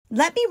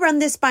"Let me run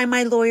this by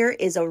my lawyer"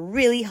 is a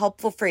really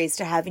helpful phrase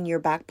to have in your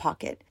back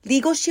pocket.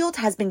 Legal Shield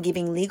has been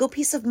giving legal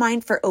peace of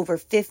mind for over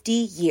 50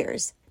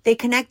 years. They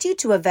connect you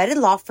to a vetted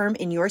law firm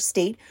in your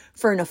state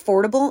for an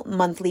affordable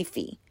monthly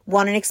fee.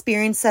 Want an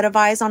experienced set of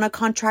eyes on a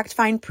contract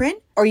fine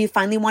print? Or you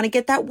finally want to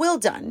get that will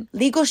done?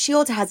 Legal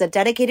Shield has a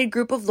dedicated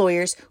group of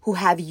lawyers who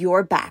have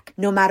your back,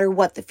 no matter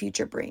what the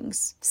future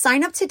brings.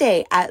 Sign up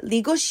today at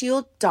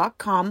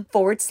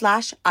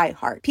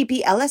LegalShield.com/iHeart.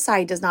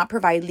 PPLSI does not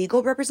provide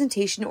legal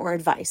representation or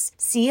advice.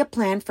 See a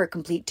plan for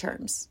complete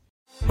terms.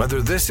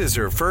 Whether this is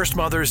her first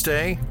Mother's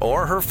Day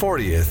or her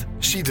 40th,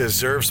 she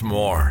deserves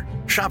more.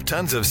 Shop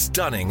tons of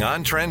stunning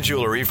on-trend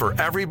jewelry for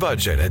every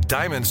budget at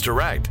Diamonds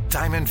Direct.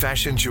 Diamond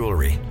fashion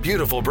jewelry,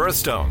 beautiful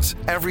birthstones,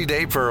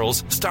 everyday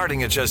pearls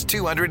starting at just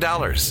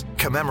 $200.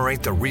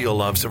 Commemorate the real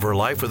loves of her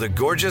life with a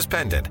gorgeous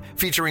pendant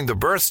featuring the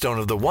birthstone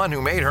of the one who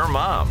made her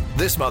mom.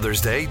 This Mother's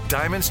Day,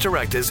 Diamonds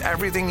Direct is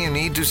everything you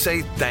need to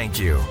say thank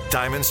you.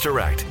 Diamonds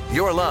Direct.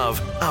 Your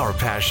love, our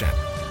passion.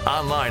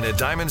 Online at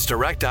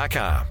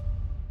diamondsdirect.com.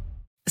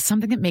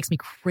 Something that makes me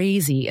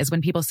crazy is when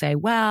people say,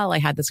 well, I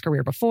had this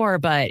career before,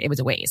 but it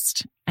was a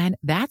waste. And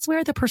that's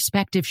where the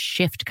perspective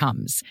shift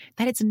comes,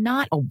 that it's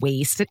not a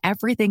waste, that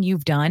everything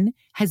you've done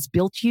has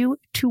built you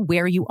to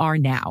where you are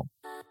now.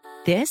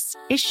 This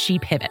is She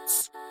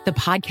Pivots, the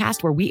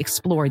podcast where we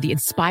explore the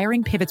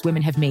inspiring pivots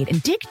women have made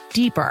and dig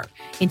deeper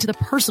into the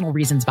personal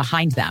reasons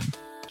behind them.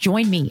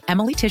 Join me,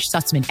 Emily Tish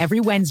Sussman, every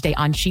Wednesday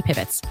on She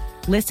Pivots.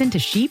 Listen to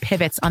She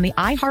Pivots on the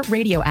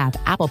iHeartRadio app,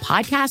 Apple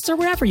Podcasts, or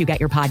wherever you get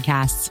your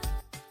podcasts.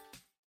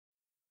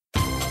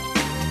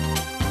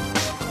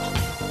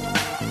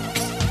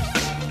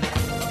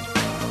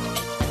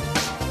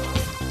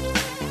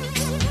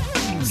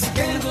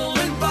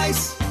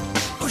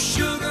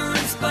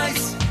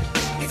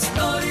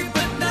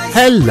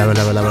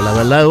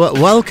 Hello.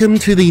 Welcome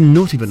to the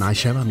Naughty But Nice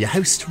Show. I'm your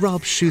host,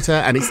 Rob Shooter,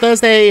 and it's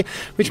Thursday,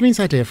 which means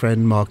our dear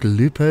friend Mark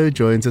Lupo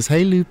joins us.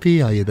 Hey,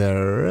 Loopy, are you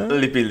there?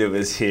 Loopy Lou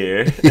is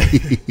here.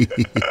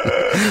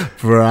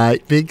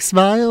 Bright, big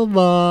smile,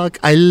 Mark.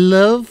 I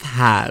love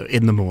how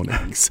in the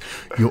mornings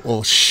you're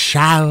all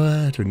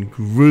showered and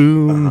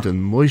groomed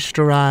and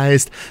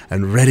moisturized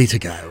and ready to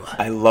go.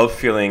 I love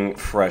feeling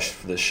fresh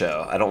for the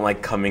show. I don't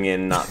like coming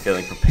in not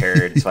feeling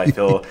prepared, so I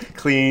feel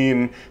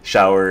clean,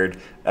 showered,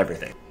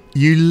 everything.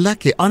 You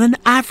lucky. On an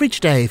average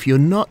day, if you're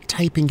not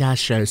taping our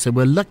show, so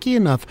we're lucky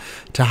enough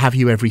to have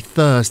you every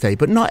Thursday,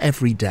 but not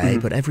every day,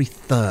 but every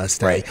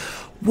Thursday. Right.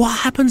 What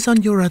happens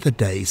on your other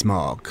days,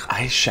 Mark?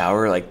 I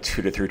shower like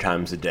 2 to 3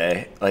 times a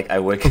day. Like I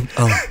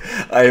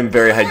am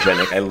very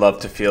hygienic. I love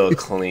to feel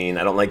clean.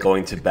 I don't like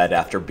going to bed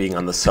after being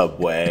on the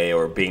subway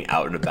or being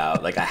out and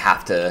about. Like I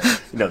have to,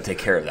 take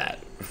care of that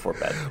before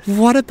bed.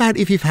 What about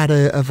if you've had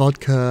a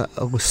vodka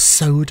or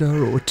soda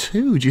or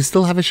 2? Do you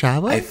still have a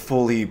shower? I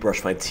fully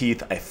brush my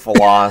teeth. I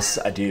floss.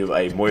 I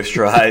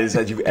moisturize.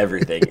 I do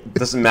everything. It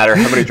doesn't matter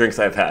how many drinks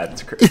I've had.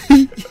 It's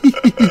crazy.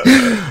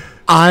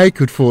 I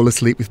could fall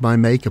asleep with my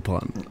makeup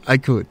on. I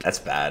could. That's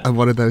bad. I'm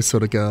one of those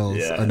sort of girls.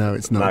 Yeah. I know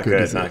it's not good,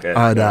 is it? Not good.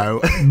 I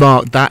know.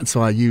 Mark, that's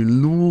why you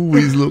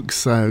always look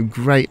so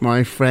great,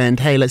 my friend.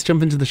 Hey, let's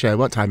jump into the show.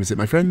 What time is it,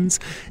 my friends?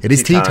 It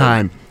is tea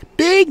time.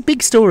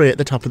 Big story at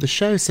the top of the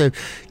show. So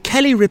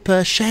Kelly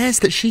Ripa shares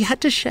that she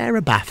had to share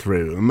a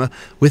bathroom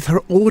with her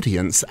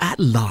audience at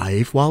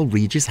Live while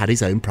Regis had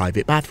his own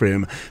private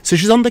bathroom. So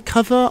she's on the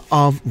cover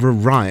of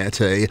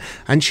Variety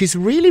and she's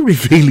really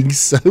revealing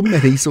so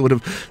many sort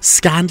of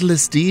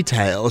scandalous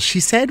details. She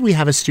said we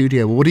have a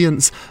studio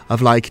audience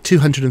of like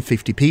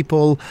 250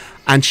 people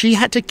and she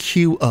had to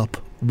queue up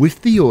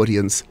with the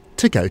audience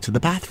to go to the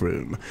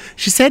bathroom.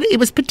 She said it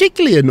was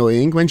particularly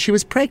annoying when she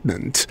was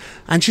pregnant,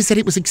 and she said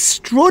it was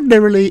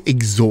extraordinarily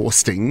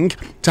exhausting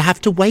to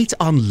have to wait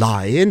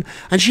online,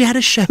 and she had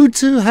a show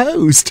to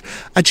host,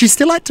 and she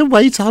still had to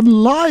wait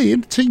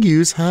online to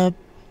use her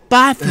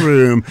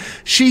bathroom.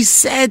 She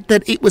said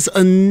that it was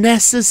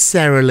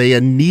unnecessarily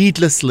and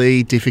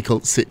needlessly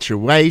difficult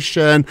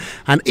situation,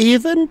 and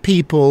even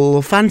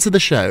fans of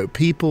the show,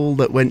 people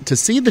that went to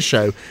see the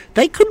show,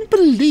 they couldn't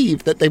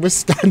believe that they were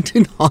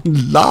standing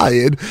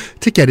online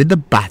to get in the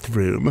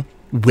bathroom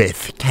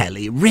with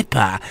Kelly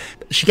Ripa.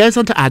 She goes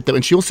on to add that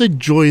when she also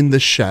joined the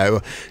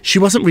show, she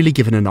wasn't really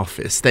given an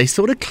office. They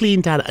sort of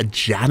cleaned out a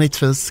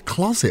janitor's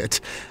closet,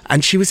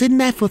 and she was in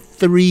there for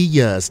 3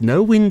 years.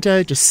 No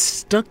window, just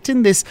stuck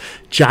in this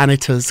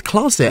janitor's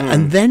closet.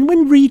 And then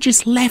when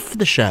Regis left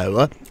the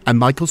show and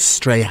Michael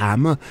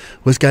Strahan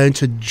was going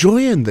to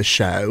join the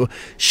show,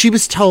 she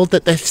was told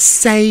that they've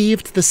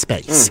saved the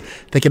space.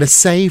 They're going to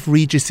save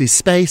Regis's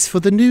space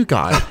for the new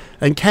guy.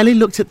 And Kelly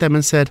looked at them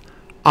and said,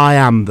 I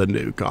am the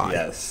new guy.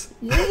 Yes.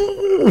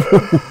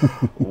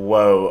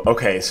 Whoa.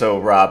 Okay, so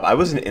Rob, I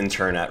was an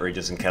intern at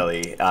Regis and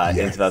Kelly in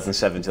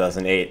 2007,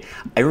 2008.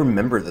 I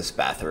remember this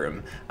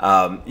bathroom.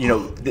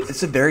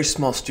 It's a very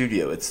small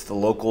studio. It's the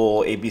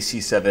local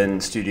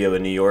ABC7 studio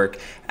in New York.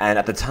 And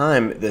at the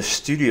time, the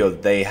studio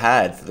they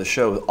had for the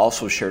show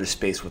also shared a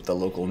space with the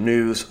local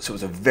news. So it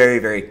was a very,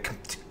 very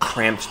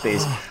cramped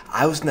space.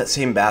 I was in that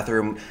same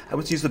bathroom. I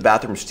went to use the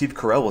bathroom. Steve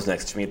Carell was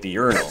next to me at the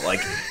urinal. Like,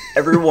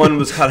 everyone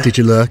was kind of... Did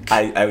you look?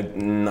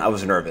 I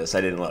was nervous.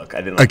 I didn't look.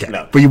 Okay,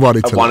 no. but you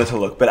wanted to I wanted to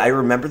look. But I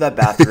remember that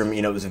bathroom,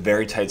 it was a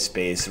very tight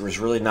space. There was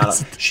really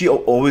not... She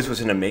always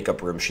was in a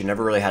makeup room. She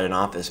never really had an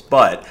office.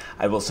 But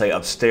I will say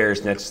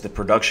upstairs next to the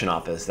production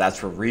office,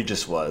 that's where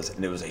Regis was.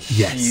 And it was a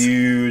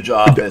huge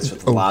office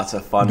with lots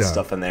of fun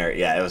stuff in there.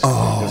 Yeah, it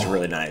was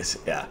really nice.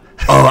 Yeah.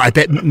 Oh, I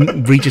bet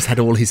Regis had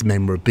all his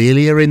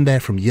memorabilia in there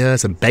from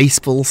years and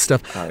baseball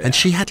stuff. Oh, yeah. And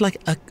she had like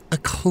a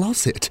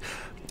closet.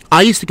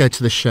 I used to go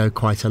to the show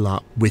quite a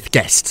lot with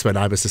guests when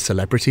I was a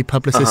celebrity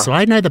publicist, so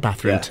I know the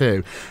bathroom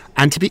too.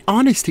 And to be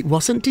honest, it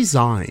wasn't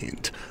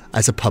designed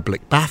as a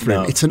public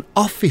bathroom. No. It's an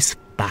office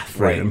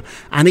bathroom. Right.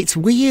 And it's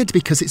weird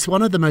because it's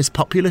one of the most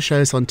popular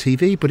shows on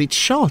TV, but it's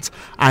shot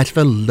out of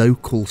a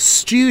local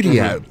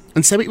studio. Mm-hmm.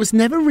 And so it was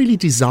never really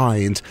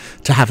designed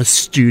to have a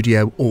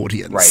studio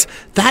audience. Right.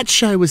 That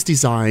show was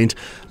designed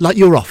like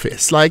your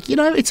office. Like,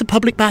 it's a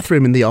public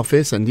bathroom in the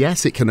office, and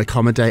yes, it can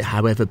accommodate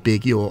however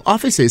big your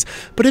office is.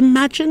 But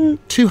imagine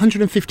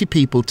 250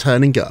 people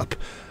turning up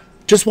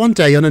just one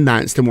day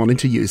unannounced and wanting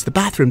to use the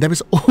bathroom. There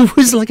was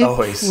always like a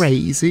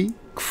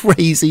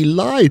crazy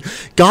line.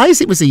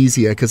 Guys, it was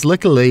easier because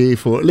luckily,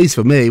 at least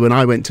for me, when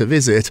I went to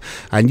visit,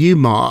 and you,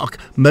 Mark,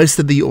 most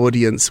of the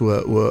audience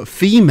were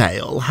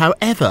female.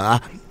 However,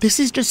 this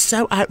is just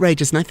so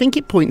outrageous, and I think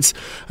it points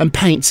and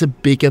paints a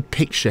bigger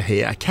picture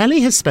here.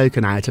 Kelly has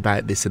spoken out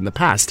about this in the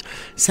past,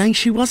 saying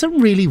she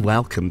wasn't really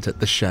welcomed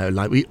at the show.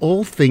 Like, we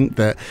all think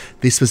that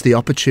this was the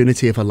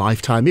opportunity of a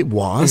lifetime. It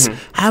was.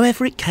 Mm-hmm.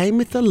 However, it came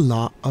with a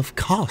lot of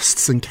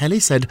costs, and Kelly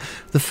said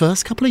the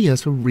first couple of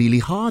years were really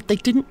hard. They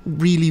didn't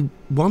really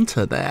want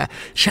her there.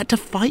 She had to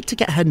fight to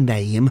get her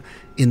name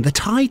in the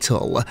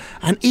title,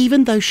 and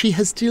even though she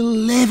has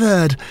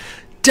delivered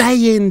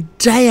day in,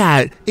 day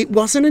out, it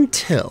wasn't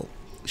until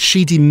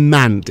she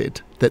demanded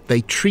that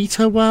they treat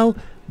her well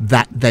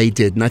that they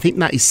did. And I think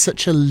that is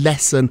such a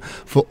lesson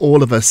for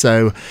all of us.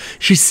 So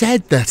she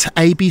said that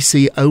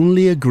ABC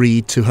only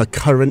agreed to her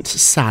current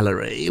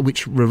salary,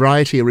 which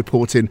Variety are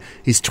reporting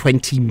is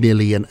 $20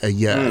 million a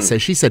year. So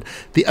she said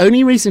the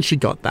only reason she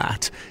got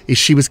that is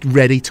she was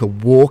ready to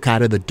walk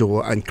out of the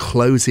door and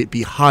close it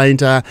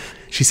behind her.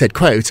 She said,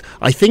 quote,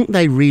 "I think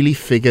they really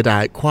figured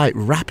out quite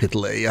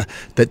rapidly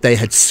that they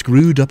had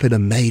screwed up in a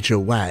major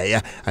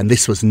way, and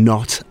this was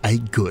not a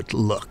good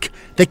look."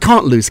 They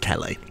can't lose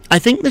Kelly. I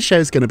think the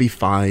show's going to be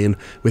fine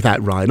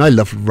without Ryan. I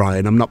love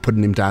Ryan. I'm not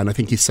putting him down. I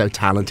think he's so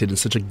talented and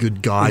such a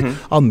good guy.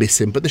 Mm-hmm. I'll miss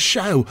him. But the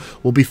show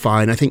will be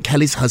fine. I think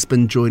Kelly's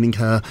husband joining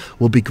her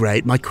will be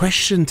great. My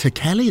question to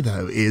Kelly,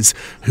 though, is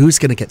who's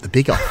going to get the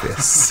big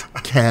office?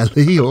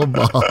 Kelly or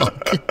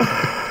Mark?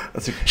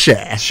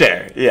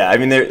 Share. Yeah, I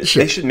mean, they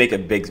should make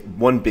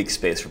one big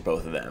space for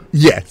both of them.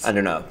 Yes. I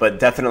don't know, but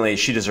definitely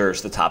she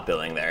deserves the top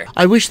billing there.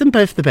 I wish them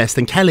both the best.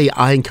 And Kelly,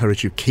 I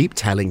encourage you, keep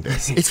telling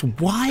this. It's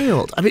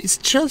wild. I mean, it's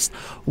just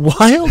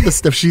wild, the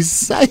stuff she's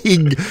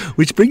saying.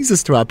 Which brings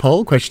us to our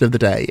poll question of the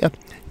day.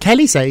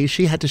 Kelly says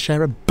she had to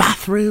share a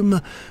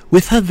bathroom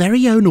with her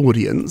very own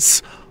audience,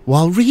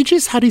 while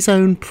Regis had his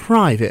own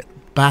private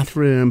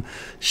bathroom.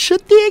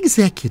 Should the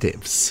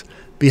executives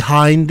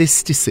behind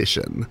this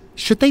decision,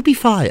 should they be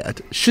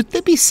fired? Should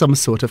there be some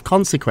sort of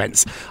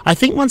consequence? I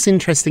think what's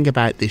interesting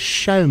about this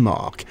show,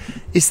 Mark,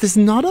 is there's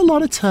not a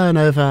lot of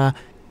turnover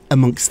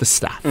amongst the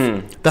staff.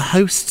 The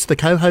hosts, the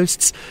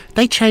co-hosts,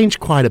 they change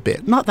quite a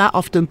bit. Not that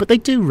often, but they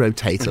do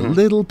rotate a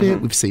little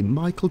bit. We've seen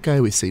Michael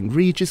go, we've seen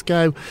Regis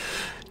go.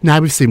 Now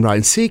we've seen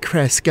Ryan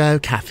Seacrest go,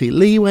 Kathy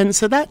Lee went,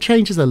 so that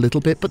changes a little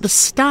bit. But the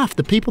staff,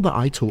 the people that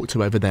I talk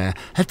to over there,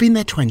 have been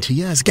there 20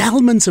 years.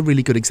 Gelman's a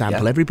really good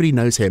example. Yeah. Everybody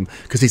knows him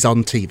because he's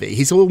on TV.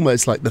 He's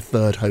almost like the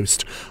third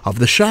host of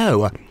the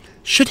show.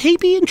 Should he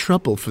be in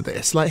trouble for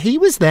this? Like, he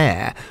was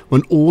there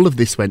when all of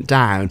this went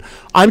down.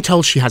 I'm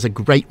told she has a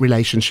great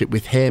relationship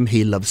with him.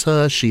 He loves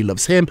her. She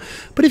loves him.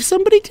 But if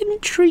somebody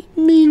didn't treat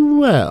me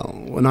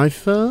well when I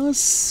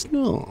first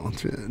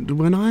started,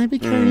 when I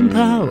became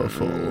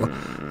powerful,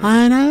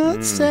 I'm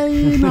not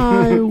saying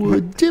I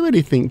would do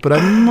anything, but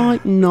I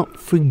might not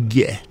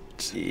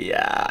forget.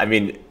 Yeah, I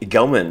mean,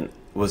 Gelman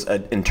was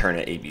an intern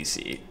at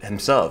ABC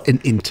himself.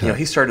 An intern.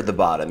 He started at the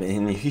bottom,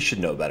 and he should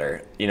know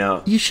better,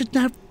 You should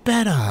know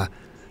better.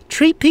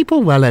 Treat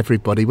people well,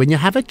 everybody. When you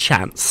have a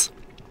chance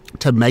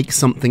to make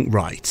something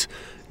right,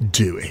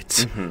 do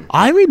it.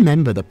 I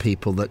remember the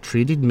people that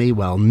treated me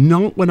well,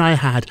 not when I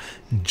had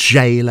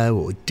J-Lo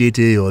or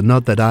Diddy, or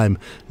not that I'm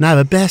now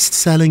a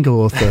best-selling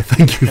author,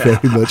 thank you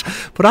very much,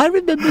 but I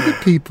remember the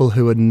people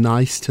who were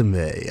nice to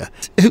me,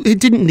 who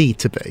didn't need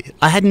to be.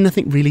 I had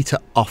nothing really to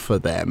offer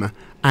them,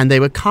 and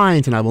they were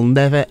kind, and I will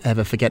never,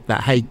 ever forget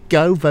that. Hey,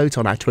 go vote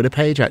on our Twitter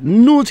page at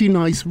Naughty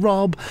Nice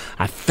Rob.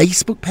 Our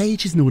Facebook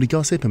page is Naughty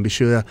Gossip, and be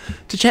sure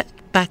to check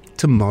back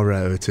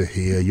tomorrow to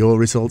hear your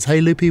results. Hey,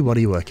 Loopy, what are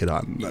you working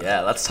on?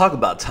 Yeah, let's talk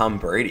about Tom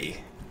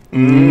Brady.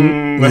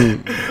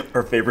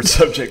 Our favorite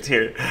subject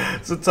here.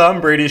 So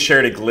Tom Brady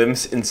shared a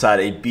glimpse inside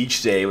a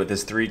beach day with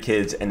his 3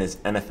 kids and his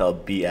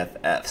NFL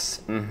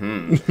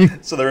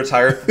BFFs. So the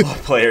retired football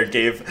player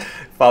gave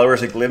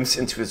followers a glimpse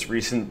into his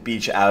recent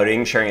beach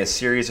outing, sharing a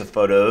series of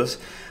photos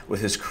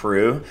with his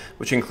crew,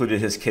 which included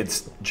his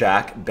kids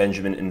Jack,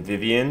 Benjamin, and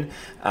Vivian,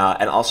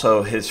 and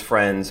also his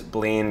friends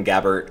Blaine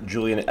Gabbert,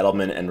 Julian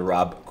Edelman, and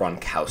Rob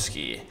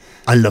Gronkowski.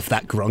 I love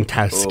that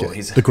Gronkowski. Oh,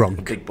 he's the Gronk.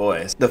 A big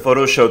boy. The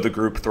photos showed the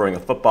group throwing a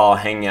football,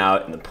 hanging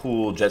out in the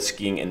pool, jet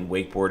skiing, and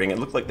wakeboarding. It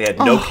looked like they had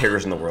no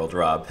cares in the world,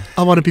 Rob.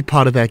 I want to be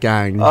part of their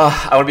gang.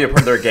 I want to be a part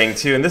of their gang,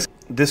 too. And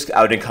this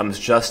outing comes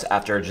just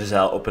after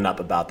Giselle opened up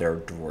about their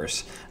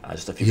divorce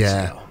just a few weeks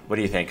ago. What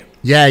do you think?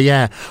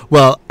 Yeah.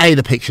 Well,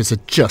 the pictures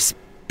are just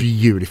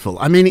beautiful.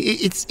 I mean,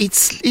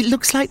 it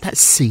looks like that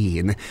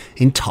scene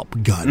in Top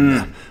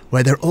Gun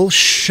where they're all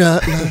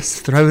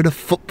shirtless, throwing a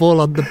football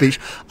on the beach.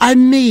 I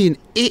mean,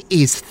 it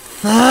is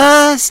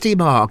thirsty,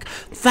 Mark.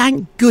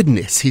 Thank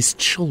goodness his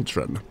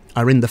children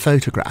are in the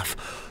photograph,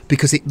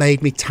 because it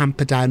made me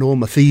tamper down all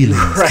my feelings,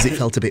 because it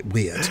felt a bit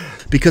weird.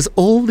 Because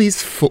all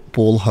these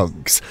football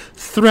hugs,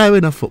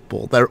 throwing a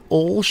football, they're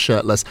all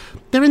shirtless.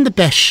 They're in the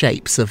best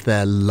shapes of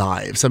their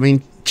lives. I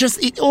mean,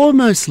 it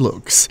almost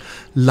looks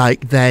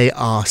like they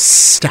are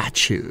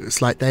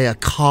statues, like they are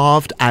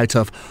carved out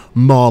of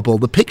marble.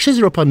 The pictures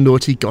are up on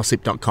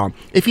naughtygossip.com.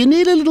 If you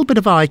need a little bit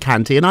of eye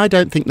candy, and I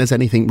don't think there's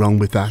anything wrong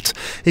with that,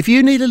 if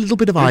you need a little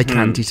bit of eye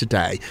candy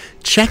today,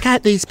 check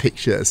out these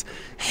pictures.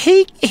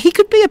 He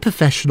could be a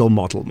professional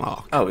model,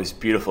 Mark. Oh, he's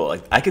beautiful.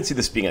 Like, I could see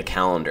this being a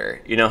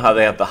calendar. You know how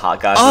they have the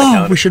hot guys in the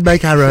calendar? We should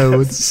make our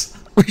own.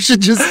 We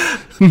should just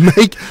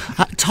make...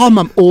 Tom,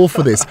 I'm all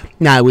for this.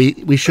 Now,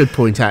 we should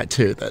point out,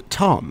 too, that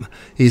Tom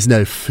is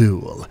no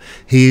fool.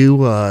 He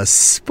was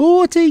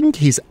sporting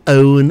his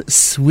own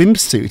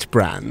swimsuit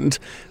brand,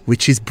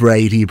 which is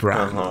Brady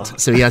brand.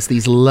 So he has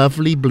these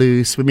lovely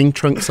blue swimming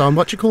trunks on.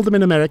 What do you call them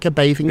in America?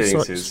 Bathing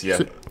suits, yeah.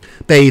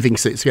 Bathing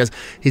suits. He has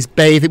his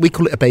we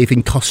call it a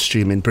bathing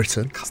costume in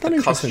Britain.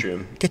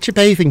 Costume. Get your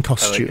bathing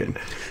costume.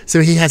 Like so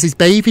he has his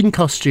bathing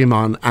costume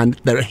on, and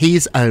they're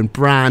his own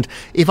brand.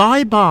 If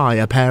I buy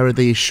a pair of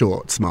these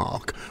shorts,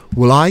 Mark,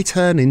 will I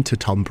turn into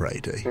Tom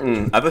Brady?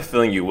 I have a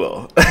feeling you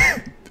will.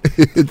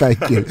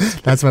 Thank you.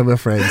 That's why we're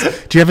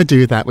friends. Do you ever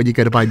do that when you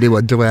go to buy new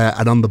underwear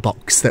and on the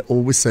box they're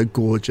always so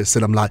gorgeous,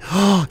 and I'm like,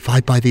 if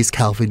I buy these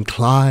Calvin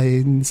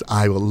Kleins,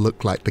 I will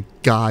look like the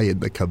guy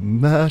in the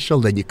commercial.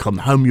 Then you come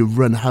home, you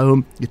run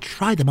home, you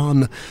try them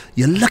on,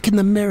 you look in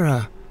the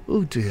mirror.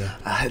 Oh dear.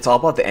 It's all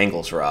about the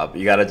angles, Rob.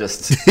 You got to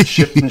just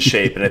shift and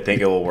shape, and I think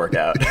it will work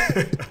out.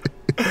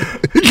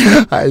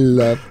 I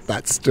love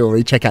that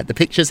story. Check out the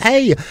pictures.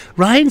 Hey,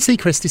 Ryan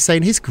Seacrest is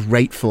saying he's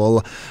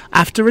grateful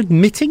after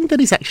admitting that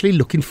he's actually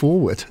looking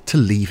forward to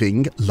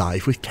leaving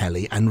Live with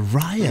Kelly and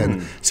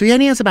Ryan. So he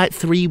only has about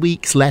 3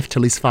 weeks left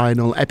till his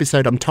final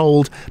episode. I'm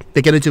told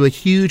they're going to do a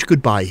huge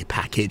goodbye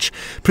package.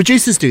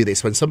 Producers do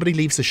this when somebody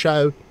leaves the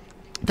show.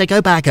 They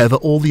go back over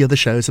all the other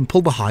shows and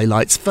pull the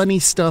highlights, funny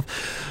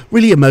stuff,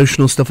 really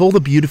emotional stuff, all the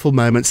beautiful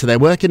moments. So they're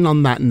working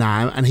on that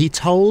now. And he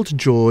told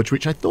George,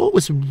 which I thought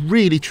was a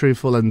really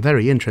truthful and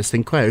very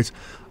interesting quote,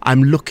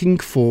 "I'm looking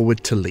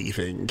forward to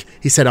leaving."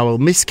 He said, "I will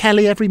miss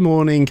Kelly every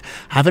morning,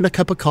 having a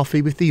cup of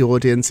coffee with the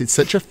audience. It's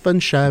such a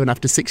fun show. And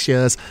after 6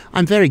 years,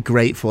 I'm very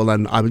grateful.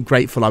 And I'm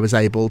grateful I was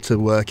able to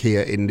work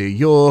here in New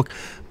York."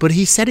 But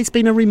he said it's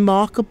been a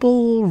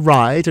remarkable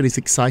ride and he's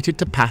excited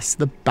to pass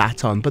the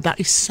baton. But that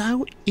is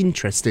so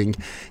interesting.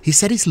 He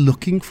said he's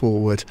looking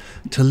forward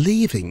to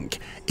leaving.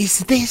 Is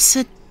this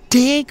a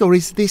dig, or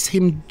is this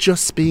him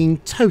just being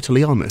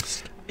totally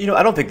honest? You know,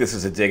 I don't think this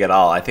is a dig at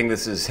all. I think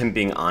this is him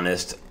being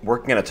honest.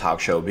 Working at a talk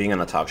show, being on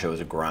a talk show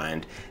is a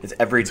grind. It's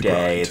every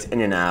day. It's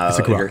in and out.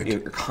 You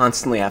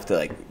constantly have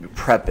to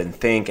prep and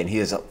think. And he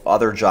has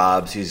other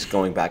jobs he's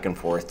going back and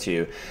forth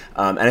to.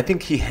 And I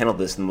think he handled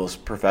this in the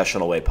most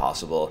professional way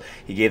possible.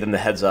 He gave them the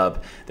heads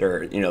up.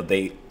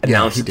 They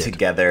announced it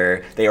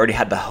together. They already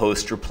had the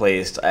host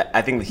replaced.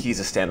 I think that he's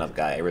a stand-up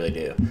guy. I really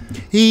do.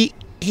 He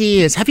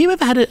is. Have you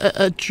ever had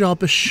a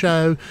job, a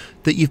show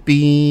that you've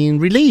been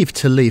relieved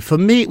to leave? For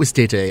me, it was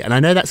Diddy, and I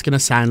know that's going to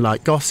sound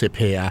like gossip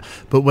here,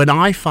 but when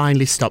I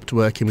finally stopped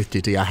working with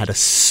Diddy, I had a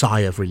sigh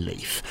of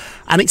relief.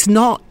 And it's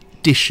not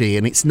dishy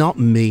and it's not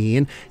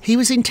mean. He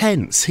was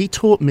intense. He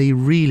taught me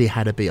really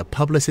how to be a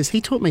publicist. He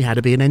taught me how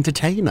to be an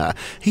entertainer.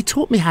 He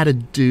taught me how to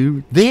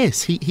do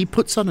this. He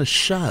puts on a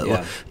show.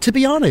 Yeah. To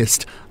be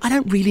honest, I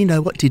don't really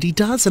know what Diddy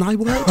does, and I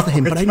worked for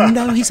him, but I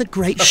know he's a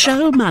great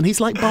showman.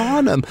 He's like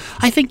Barnum.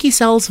 I think he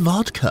sells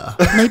vodka.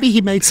 Maybe he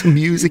made some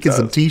music and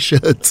some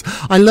T-shirts.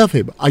 I love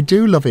him. I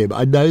do love him.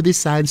 I know this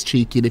sounds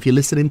cheeky, and if you're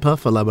listening,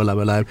 Puff,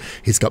 hello,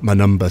 he's got my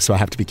number, so I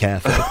have to be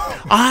careful.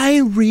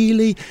 I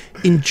really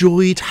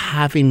enjoyed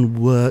having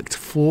worked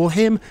for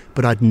him,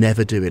 but I'd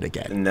never do it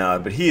again. No,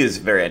 but he is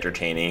very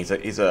entertaining.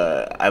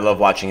 I love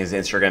watching his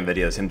Instagram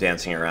videos, him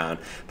dancing around.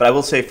 But I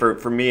will say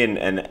for me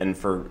and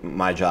for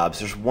my jobs,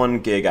 there's one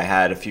gig I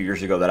had a few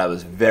years ago that I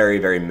was very,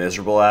 very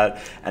miserable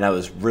at, and I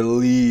was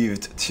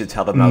relieved to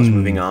tell them I was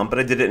moving on, but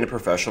I did it in a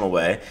professional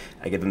way.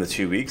 I gave them the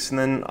 2 weeks, and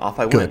then off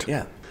I went.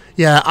 Yeah.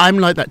 Yeah, I'm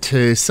like that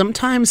too.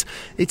 Sometimes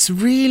it's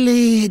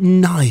really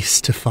nice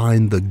to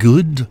find the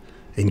good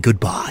in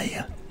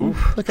goodbye.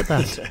 Look at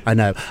that. I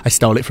know. I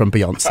stole it from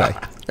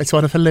Beyonce. It's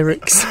one of her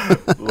lyrics.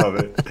 Love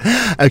it.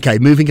 Okay,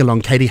 moving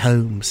along. Katie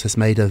Holmes has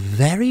made a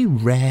very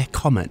rare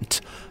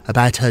comment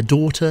about her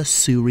daughter,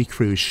 Suri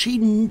Cruise. She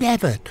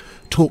never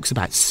talks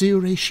about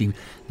Suri. She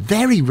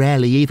very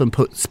rarely even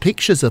puts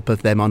pictures up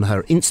of them on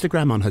her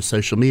Instagram, on her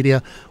social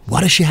media.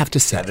 What does she have to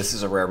say? Yeah, this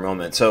is a rare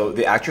moment. So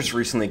the actress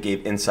recently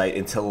gave insight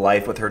into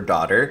life with her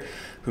daughter,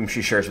 whom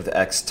she shares with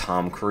ex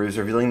Tom Cruise,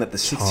 revealing that the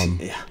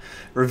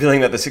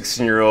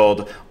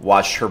 16-year-old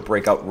watched her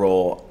breakout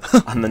role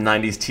on the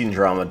 90s teen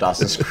drama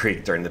Dawson's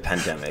Creek during the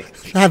pandemic.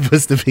 That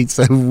must have been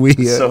so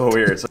weird. So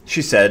weird. So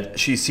she said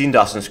she's seen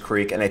Dawson's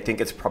Creek, and I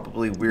think it's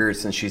probably weird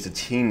since she's a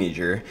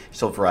teenager. She's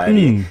still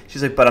Variety.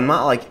 She's like, but I'm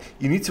not like,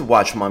 you need to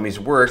watch mommy's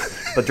work.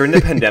 But during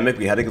the pandemic,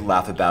 we had a good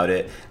laugh about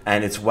it,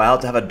 and it's wild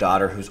to have a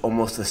daughter who's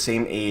almost the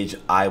same age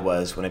I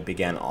was when I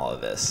began all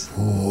of this.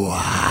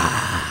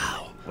 Wow.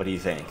 What do you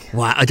think?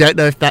 Wow, I don't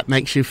know if that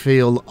makes you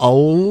feel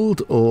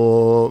old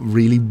or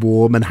really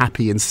warm and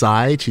happy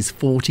inside. She's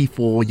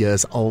 44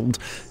 years old.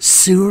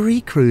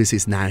 Suri Cruise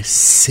is now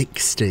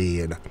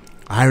 16.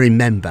 I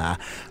remember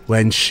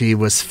when she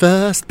was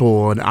first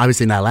born, I was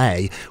in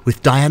LA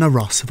with Diana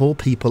Ross, of all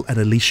people, and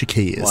Alicia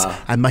Keys. Wow.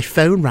 And my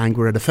phone rang,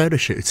 we were at a photo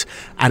shoot,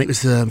 and it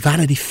was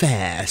Vanity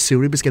Fair.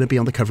 Suri was going to be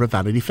on the cover of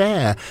Vanity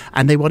Fair,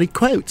 and they wanted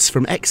quotes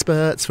from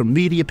experts, from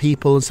media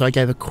people, and so I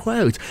gave a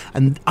quote.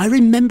 And I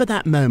remember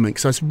that moment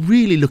because I was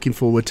really looking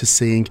forward to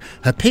seeing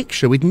her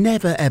picture. We'd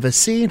never, ever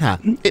seen her.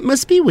 It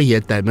must be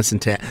weird, though,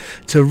 mustn't it,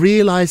 to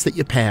realise that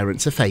your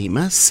parents are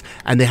famous,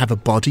 and they have a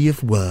body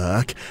of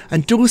work,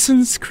 and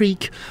Dawson's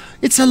Creek,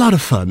 it's a lot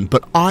of fun,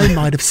 but I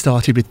might have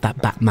started with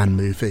that Batman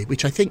movie,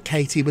 which I think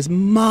Katie was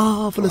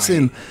marvellous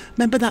in.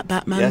 Remember that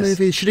Batman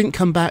movie? She didn't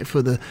come back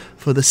for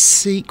the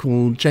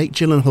sequel. Jake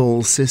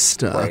Gyllenhaal's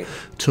sister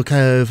took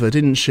over,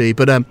 didn't she?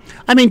 But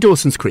I mean,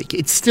 Dawson's Creek,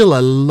 it's still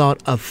a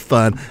lot of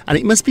fun, and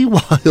it must be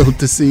wild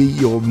to see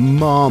your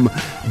mom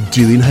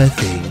doing her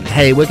thing.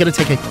 Hey, we're going to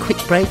take a quick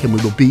break, and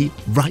we will be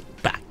right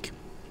back.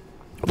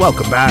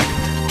 Welcome back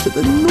to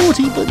the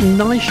Naughty But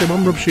Nice Show.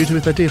 I'm Rob Shooter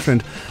with my dear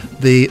friend,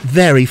 the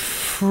very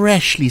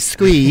freshly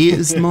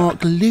squeezed Mark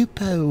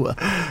Lupo.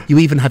 You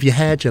even have your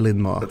hair gel in,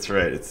 Mark. That's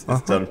right. It's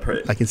done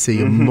pretty. I can see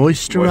you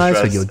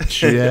moisturised with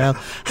your gel.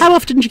 How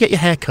often do you get your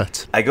hair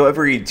cut? I go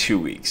every 2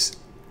 weeks.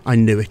 I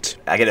knew it.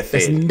 I get a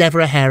fade. There's never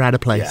a hair out of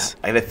place.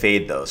 Yeah, I get a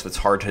fade, though, so it's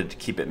hard to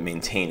keep it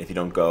maintained if you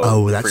don't go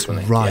Oh, that's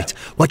frequently. right.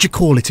 Yeah. What'd you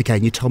call it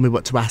again? You told me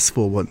what to ask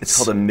for once. It's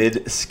called a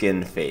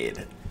mid-skin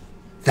fade.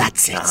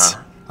 That's it.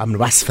 I'm going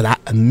to ask for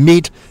that. A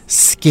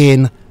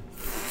mid-skin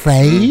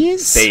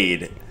phase?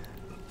 Fade.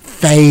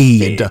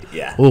 Fade.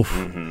 Yeah. Oof.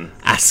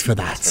 Ask for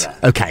that.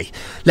 Okay,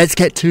 let's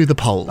get to the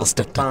polls.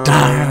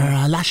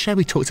 Last show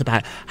we talked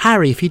about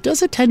Harry, if he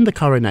does attend the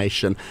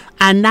coronation,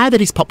 and now that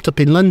he's popped up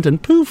in London,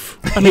 poof,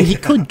 I mean, he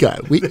could go.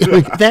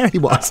 There he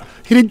was.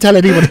 He didn't tell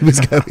anyone he was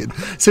going.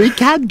 So he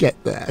can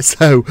get there.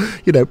 So,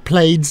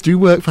 planes do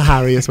work for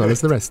Harry as well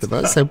as the rest of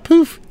us. So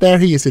poof, there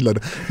he is in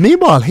London.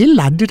 Meanwhile, he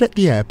landed at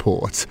the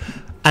airport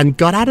and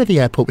got out of the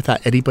airport without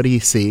anybody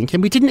seeing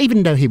him. We didn't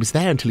even know he was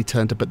there until he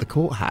turned up at the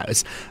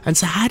courthouse. And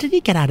so how did he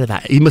get out of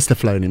that? He must have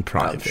flown in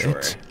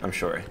private. I'm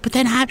sure. But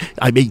then I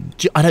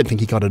don't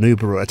think he got an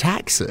Uber or a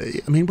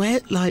taxi. I mean,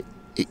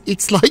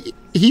 it's like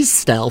he's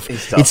stealth.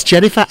 It's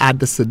Jennifer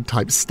Anderson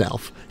type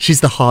stealth.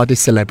 She's the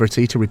hardest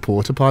celebrity to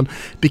report upon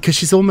because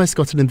she's almost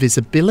got an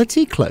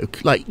invisibility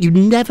cloak. Like, you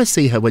never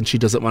see her when she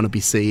doesn't want to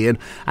be seen.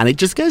 And it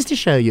just goes to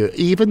show you,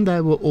 even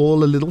though we're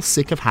all a little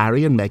sick of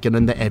Harry and Meghan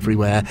and they're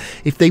everywhere,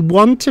 if they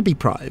want to be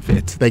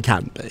private, they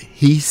can be.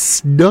 He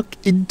snuck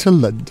into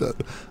London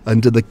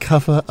under the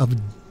cover of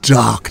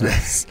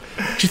darkness.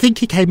 Do you think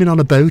he came in on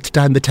a boat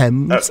down the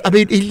Thames? I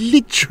mean, he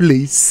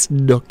literally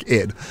snuck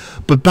in.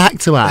 But back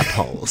to our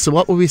poll. So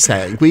what were we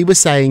saying? We were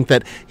saying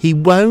that he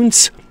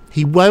won't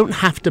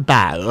have to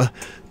bow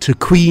to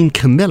Queen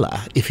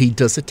Camilla if he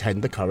does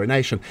attend the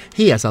coronation.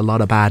 He has a lot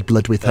of bad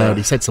blood with her.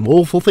 He said some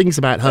awful things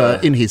about her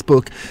in his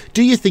book.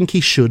 Do you think he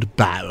should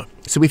bow?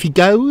 So if he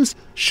goes,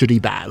 should he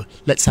bow?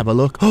 Let's have a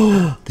look.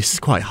 Oh, this is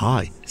quite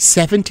high.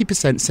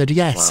 70% said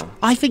yes. Wow.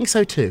 I think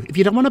so too. If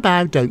you don't want to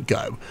bow, don't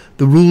go.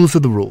 The rules are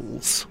the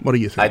rules. What do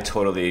you think? I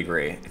totally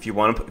agree. If you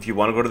want to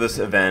go to this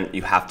event,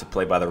 you have to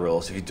play by the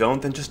rules. If you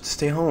don't, then just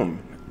stay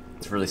home.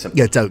 It's really simple.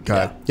 Yeah, don't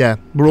go. Yeah,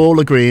 we're all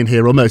agreeing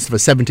here, or most of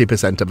us,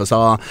 70% of us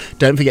are.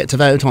 Don't forget to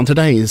vote on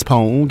today's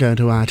poll. Go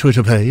to our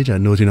Twitter page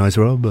at Naughty Nice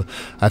Rob.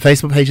 Our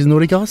Facebook page is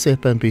Naughty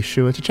Gossip, and be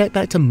sure to check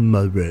back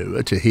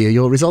tomorrow to hear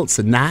your results.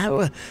 And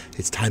now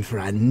it's time for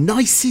our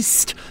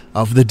nicest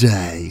of the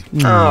day.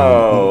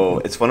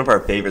 Oh, it's one of our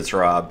favorites,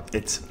 Rob.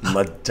 It's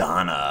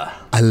Madonna.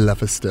 I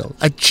love her still.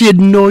 She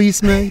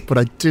annoys me, but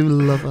I do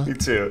love her. Me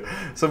too.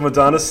 So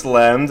Madonna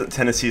slammed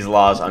Tennessee's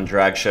laws on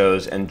drag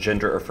shows and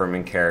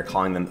gender-affirming care,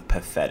 calling them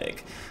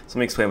pathetic. So let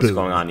me explain what's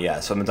going on. Yeah,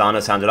 so Madonna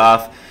sounded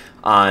off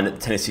on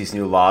Tennessee's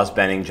new laws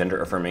banning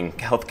gender-affirming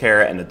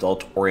healthcare and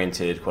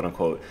adult-oriented,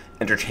 quote-unquote,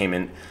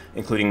 entertainment,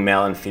 including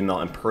male and female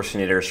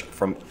impersonators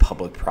from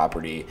public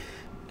property.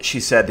 She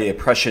said the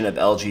oppression of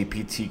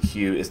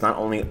LGBTQ is not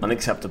only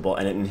unacceptable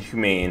and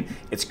inhumane,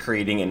 it's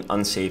creating an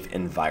unsafe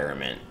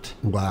environment.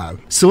 Wow.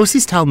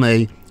 Sources tell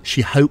me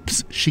she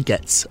hopes she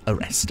gets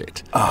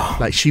arrested. Oh.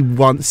 Like, she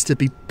wants to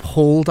be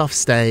pulled off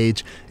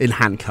stage in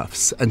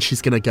handcuffs, and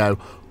she's going to go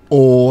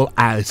all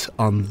out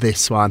on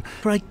this one.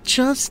 But I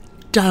just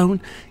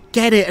don't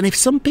get it. And if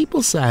some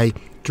people say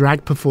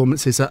drag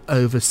performances are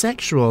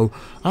over-sexual,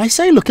 I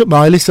say look at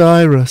Miley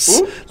Cyrus.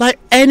 Ooh. Like,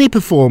 any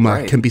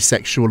performer can be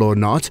sexual or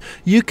not.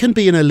 You can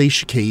be an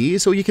Alicia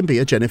Keys or you can be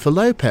a Jennifer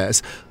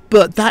Lopez.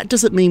 But that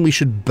doesn't mean we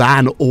should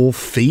ban all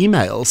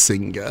female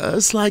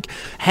singers. Like,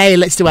 hey,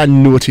 let's do our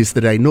naughties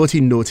today. Naughty,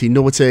 naughty,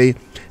 naughty.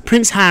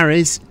 Prince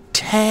Harry's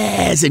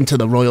tears into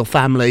the royal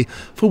family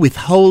for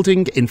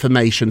withholding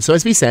information. So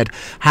as we said,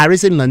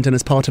 Harry's in London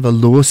as part of a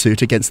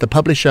lawsuit against the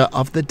publisher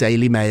of the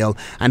Daily Mail,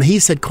 and he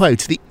said,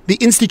 quote, the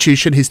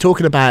institution he's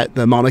talking about,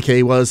 the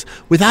monarchy, was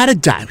without a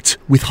doubt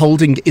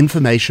withholding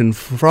information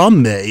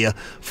from me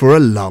for a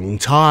long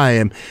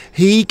time.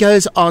 He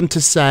goes on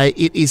to say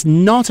it is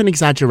not an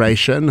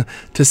exaggeration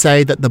to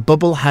say that the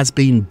bubble has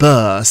been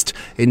burst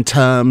in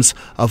terms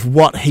of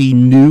what he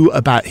knew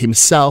about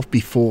himself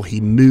before he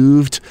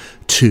moved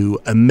to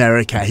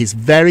America. He's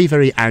very,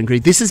 very angry.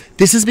 This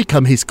has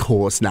become his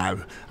cause now.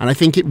 And I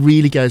think it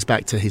really goes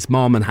back to his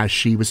mom and how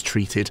she was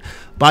treated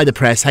by the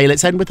press. Hey,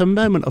 let's end with a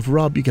moment of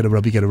Rob. You get a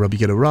Rob, you get a Rob, you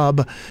get a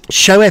Rob.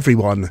 Show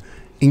everyone,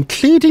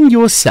 including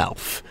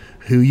yourself,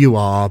 who you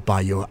are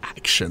by your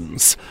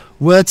actions.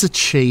 Words are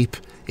cheap.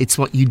 It's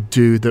what you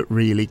do that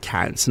really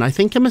counts. And I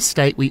think a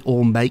mistake we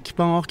all make,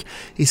 Mark,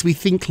 is we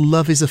think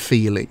love is a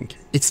feeling.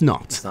 It's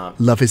not. It's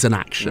not. Love is an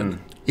action.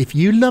 If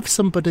you love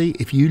somebody,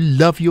 if you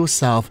love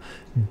yourself,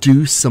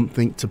 do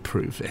something to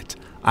prove it.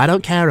 I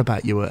don't care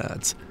about your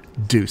words.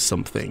 Do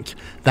something.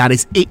 That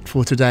is it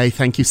for today.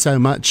 Thank you so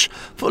much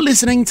for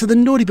listening to the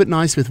Naughty But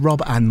Nice with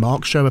Rob and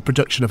Mark show, a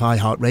production of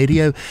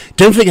iHeartRadio.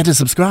 Don't forget to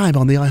subscribe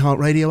on the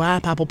iHeartRadio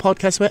app, Apple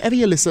Podcasts, wherever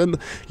you listen.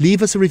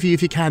 Leave us a review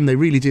if you can. They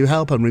really do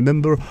help. And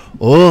remember,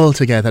 all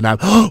together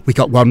now. We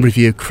got one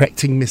review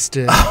correcting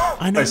Mr.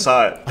 I know. I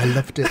saw it. I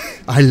loved it.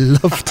 I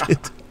loved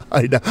it.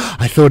 I know.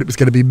 I thought it was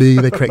going to be me.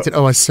 They corrected.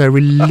 Oh, I was so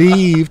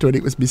relieved when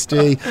it was Miss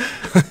D.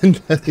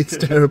 And it's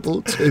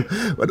terrible too.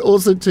 But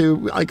also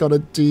too, I got a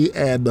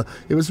DM.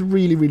 It was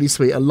really, really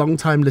sweet. A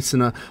long-time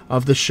listener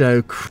of the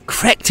show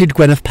corrected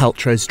Gwyneth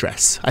Paltrow's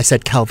dress. I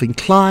said Calvin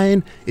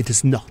Klein. It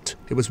is not.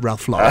 It was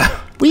Ralph Lauren.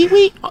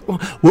 We're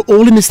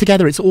all in this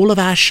together. It's all of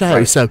our show.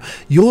 Right. So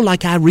you're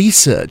like our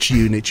research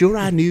unit. You're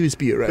our news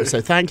bureau. So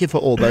thank you for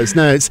all those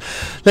notes.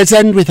 Let's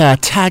end with our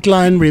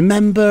tagline.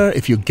 Remember,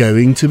 if you're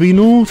going to be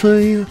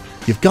naughty,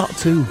 you've got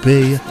to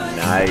be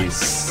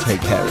nice.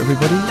 Take care,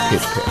 everybody. Hip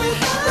hip.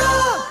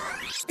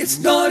 It's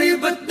Naughty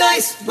But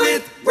Nice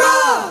with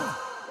Rob.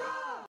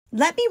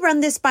 Let me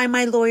run this by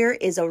my lawyer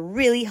is a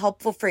really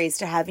helpful phrase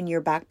to have in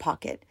your back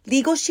pocket.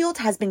 Legal Shield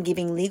has been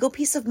giving legal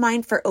peace of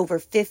mind for over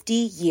 50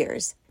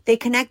 years. They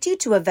connect you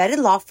to a vetted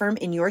law firm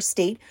in your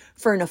state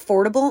for an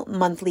affordable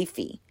monthly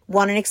fee.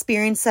 Want an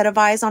experienced set of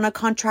eyes on a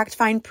contract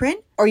fine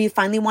print? Or you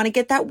finally want to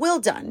get that will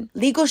done?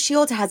 Legal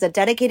Shield has a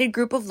dedicated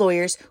group of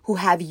lawyers who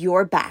have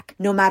your back,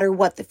 no matter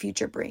what the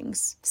future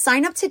brings.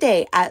 Sign up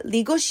today at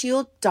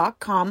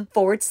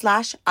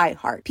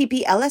LegalShield.com/iHeart.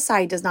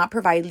 PPLSI does not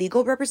provide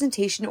legal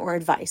representation or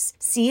advice.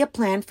 See a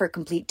plan for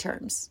complete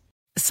terms.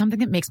 Something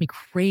that makes me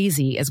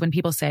crazy is when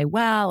people say,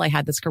 well, I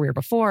had this career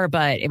before,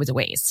 but it was a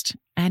waste.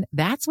 And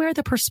that's where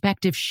the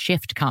perspective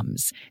shift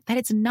comes, that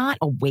it's not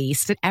a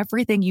waste, that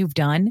everything you've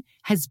done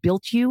has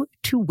built you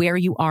to where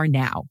you are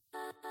now.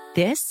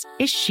 This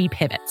is She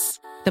Pivots,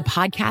 the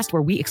podcast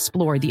where we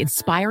explore the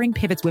inspiring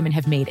pivots women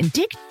have made and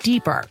dig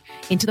deeper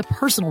into the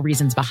personal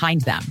reasons behind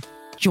them.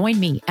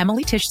 Join me,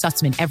 Emily Tish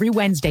Sussman, every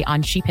Wednesday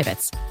on She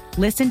Pivots.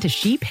 Listen to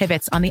She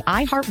Pivots on the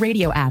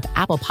iHeartRadio app,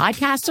 Apple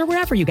Podcasts, or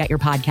wherever you get your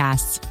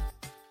podcasts.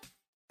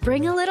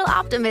 Bring a little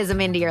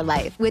optimism into your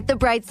life with The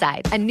Bright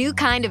Side, a new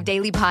kind of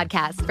daily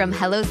podcast from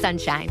Hello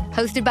Sunshine,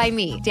 hosted by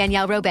me,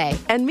 Danielle Robay.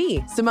 And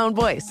me, Simone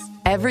Boyce.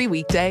 Every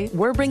weekday,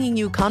 we're bringing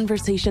you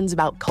conversations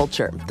about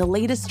culture, the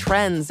latest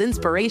trends,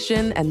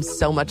 inspiration, and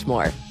so much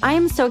more. I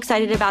am so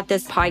excited about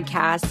this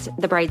podcast,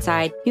 The Bright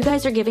Side. You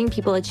guys are giving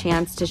people a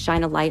chance to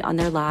shine a light on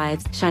their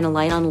lives, shine a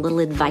light on a little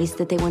advice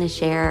that they want to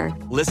share.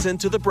 Listen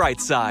to The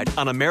Bright Side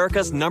on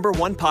America's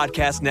 #1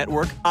 podcast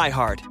network,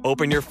 iHeart.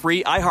 Open your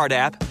free iHeart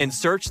app and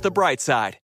search The Bright Side.